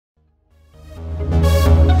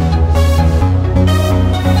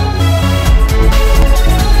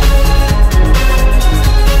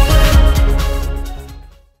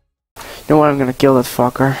what, I'm gonna kill that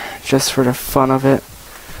fucker. Just for the fun of it.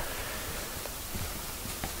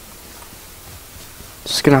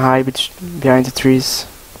 Just gonna hide behind the trees.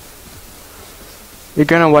 You're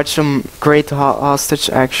gonna watch some great hostage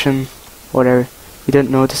action. Whatever. You didn't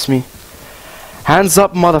notice me. Hands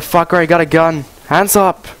up, motherfucker, I got a gun. Hands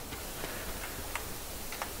up.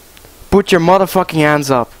 Put your motherfucking hands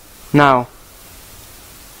up. Now.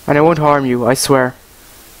 And I won't harm you, I swear.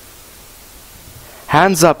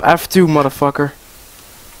 Hands up, F2, motherfucker.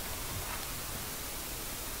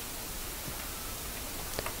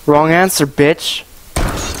 Wrong answer, bitch.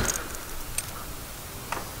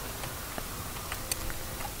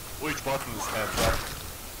 Which button is hands up?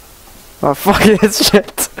 Oh, fuck this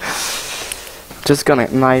shit. Just gonna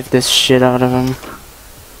knife this shit out of him.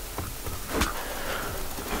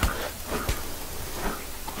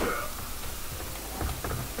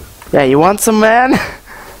 Yeah, you want some, man?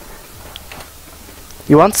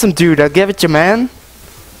 You want some, dude? I'll give it to you, man.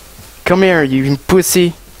 Come here, you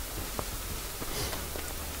pussy.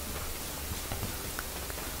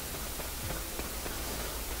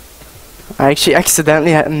 I actually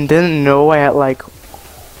accidentally didn't know I had like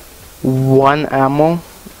 1 ammo.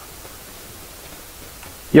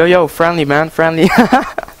 Yo, friendly, man, friendly.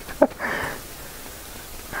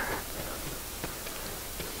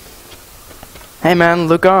 Hey, man,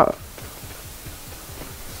 look up.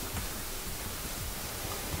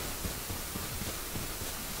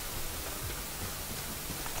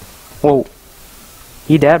 Whoa.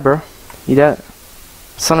 He dead, bro. He dead.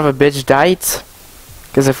 Son of a bitch died.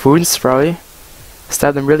 Because of wounds, probably.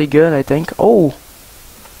 Stabbed him really good, I think. Oh!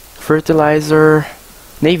 Fertilizer.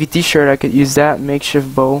 Navy t-shirt, I could use that.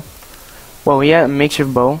 Makeshift bow. Well, yeah,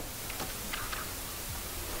 makeshift bow.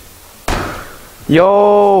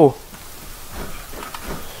 Yo!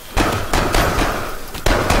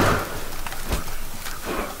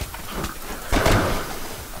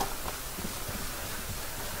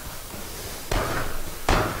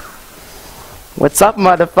 What's up,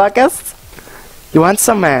 motherfuckers? You want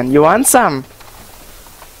some, man? You want some?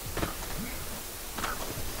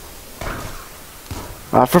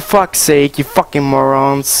 Ah, for fuck's sake, you fucking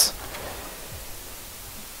morons.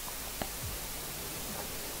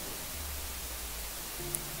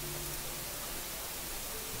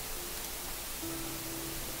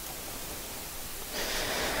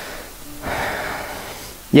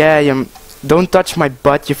 Yeah, you don't touch my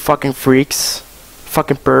butt, you fucking freaks.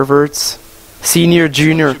 Fucking perverts. Senior,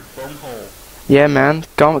 junior. Yeah, man,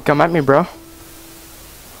 come at me, bro.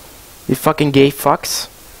 You fucking gay fucks.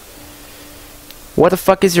 What the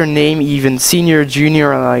fuck is your name even? Senior,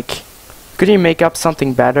 junior, like... Could you make up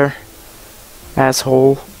something better?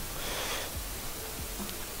 Asshole.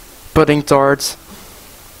 Pudding tarts.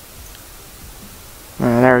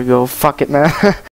 There we go, fuck it, man.